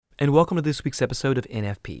and welcome to this week's episode of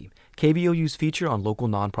NFP, KBOU's feature on local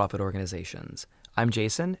nonprofit organizations. I'm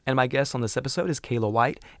Jason, and my guest on this episode is Kayla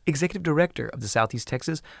White, Executive Director of the Southeast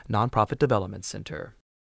Texas Nonprofit Development Center.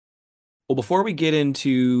 Well, before we get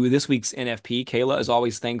into this week's NFP, Kayla, as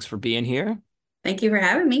always, thanks for being here. Thank you for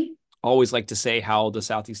having me. Always like to say how the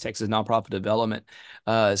Southeast Texas Nonprofit Development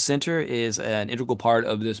Center is an integral part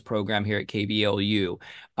of this program here at KBLU.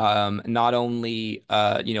 Not only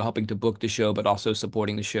helping to book the show, but also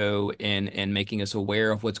supporting the show and making us aware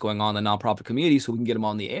of what's going on in the nonprofit community so we can get them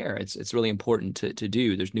on the air. It's really important to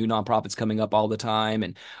do. There's new nonprofits coming up all the time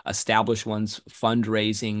and established ones,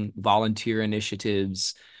 fundraising, volunteer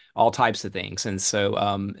initiatives, all types of things. And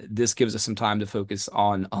so this gives us some time to focus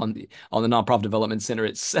on the Nonprofit Development Center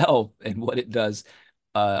itself and what it does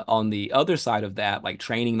on the other side of that, like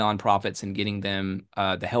training nonprofits and getting them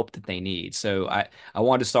the help that they need. So I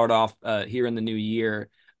wanted to start off here in the new year.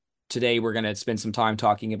 Today, we're going to spend some time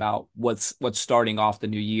talking about what's starting off the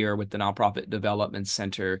new year with the Nonprofit Development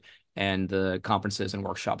Center and the conferences and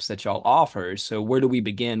workshops that y'all offer. So where do we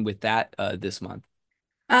begin with that this month?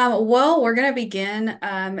 Well, we're going to begin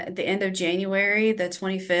at the end of January, the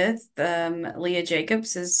 25th. Leah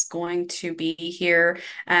Jacobs is going to be here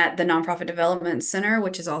at the Nonprofit Development Center,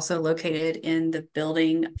 which is also located in the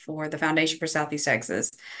building for the Foundation for Southeast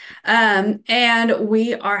Texas. And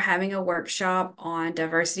we are having a workshop on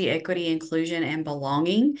diversity, equity, inclusion, and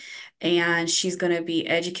belonging. And she's going to be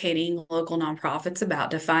educating local nonprofits about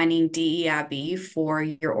defining DEIB for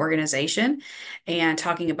your organization and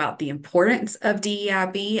talking about the importance of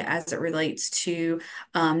DEIB as it relates to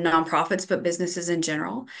nonprofits, but businesses in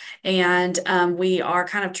general. And we are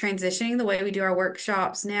kind of transitioning the way we do our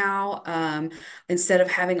workshops now. Instead of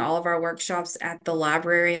having all of our workshops at the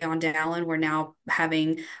library on Dowlen, we're now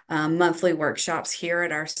having monthly workshops here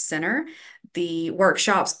at our center. The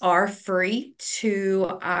workshops are free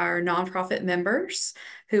to our nonprofit members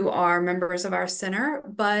who are members of our center.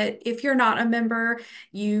 But if you're not a member,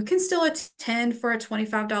 you can still attend for a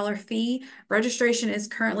 $25 fee. Registration is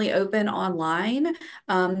currently open online.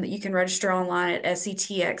 You can register online at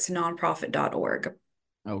setxnonprofit.org.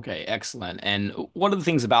 Okay, excellent. And one of the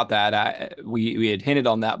things about that, we had hinted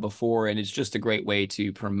on that before, and it's just a great way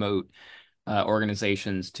to promote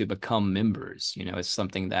organizations to become members. You know, it's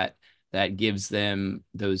something that gives them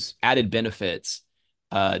those added benefits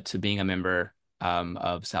to being a member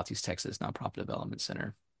of Southeast Texas Nonprofit Development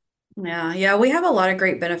Center. Yeah, we have a lot of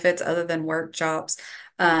great benefits other than workshops.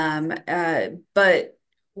 But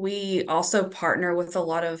we also partner with a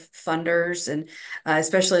lot of funders and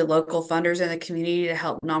especially local funders in the community to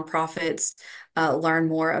help nonprofits learn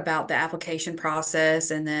more about the application process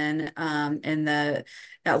and then in the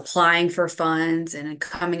applying for funds. And then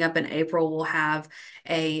coming up in April, we'll have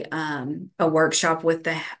a workshop with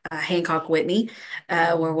the Hancock Whitney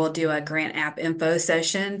where we'll do a grant app info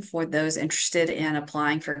session for those interested in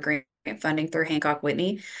applying for grant funding through Hancock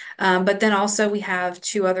Whitney. But then also we have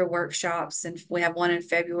two other workshops, and we have one in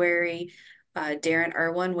February. Darren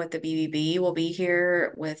Irwin with the BBB will be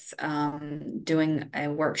here with doing a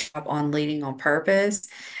workshop on leading on purpose.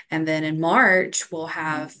 And then in March, we'll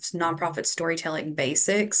have nonprofit storytelling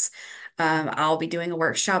basics. I'll be doing a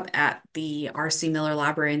workshop at the RC Miller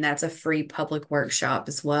Library, and that's a free public workshop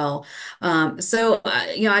as well. I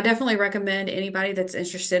definitely recommend anybody that's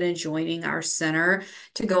interested in joining our center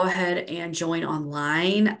to go ahead and join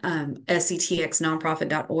online,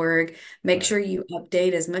 setxnonprofit.org. Make Right. sure you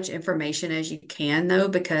update as much information as you can, though,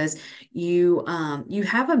 because you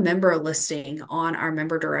have a member listing on our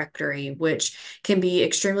member directory, which can be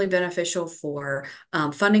extremely beneficial for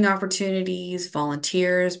funding opportunities,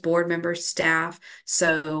 volunteers, board members, staff.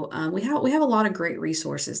 So we have a lot of great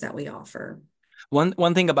resources that we offer.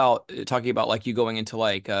 One thing about talking about like you going into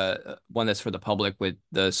like one that's for the public with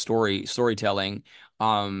the storytelling,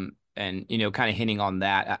 and kind of hinting on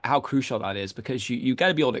that, how crucial that is because you got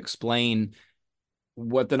to be able to explain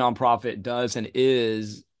what the nonprofit does and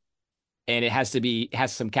is, and it has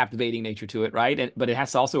some captivating nature to it, right? But it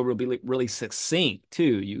has to also really really succinct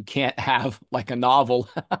too. You can't have like a novel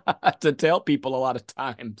to tell people a lot of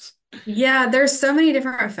times. Yeah, there's so many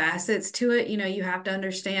different facets to it. You have to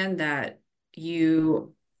understand that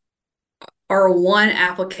you are one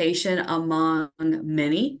application among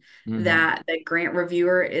many Hmm. that the grant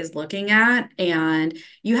reviewer is looking at, and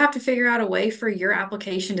you have to figure out a way for your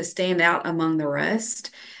application to stand out among the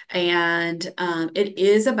rest. And it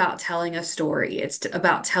is about telling a story. It's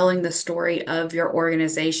about telling the story of your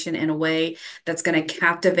organization in a way that's going to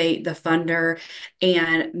captivate the funder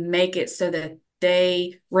and make it so that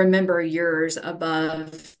they remember yours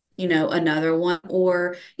above another one,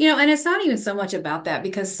 or, and it's not even so much about that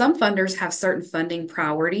because some funders have certain funding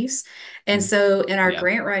priorities. And Mhm. so in our Yeah.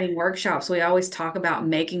 grant writing workshops, we always talk about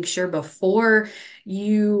making sure before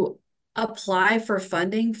you apply for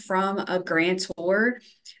funding from a grantor,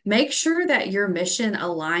 make sure that your mission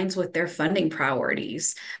aligns with their funding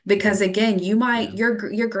priorities. Because Mhm. again, Yeah.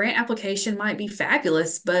 your grant application might be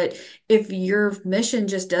fabulous, but if your mission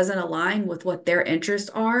just doesn't align with what their interests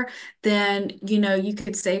are, then you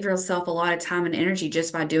could save yourself a lot of time and energy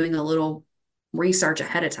just by doing a little research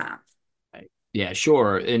ahead of time. Right. Yeah,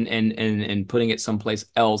 sure. And putting it someplace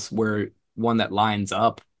else where one that lines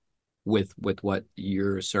up with what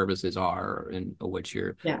your services are and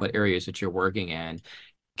Yeah. what areas that you're working in.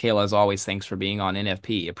 Kayla, as always, thanks for being on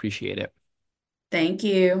NFP. Appreciate it. Thank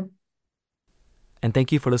you. And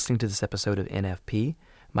thank you for listening to this episode of NFP.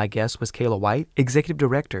 My guest was Kayla White, Executive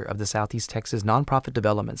Director of the Southeast Texas Nonprofit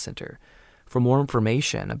Development Center. For more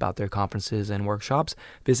information about their conferences and workshops,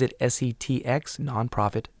 visit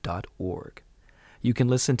setxnonprofit.org. You can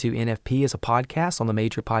listen to NFP as a podcast on the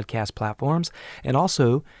major podcast platforms, and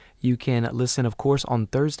also you can listen, of course, on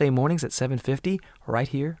Thursday mornings at 7:50 right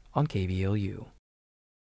here on KVLU.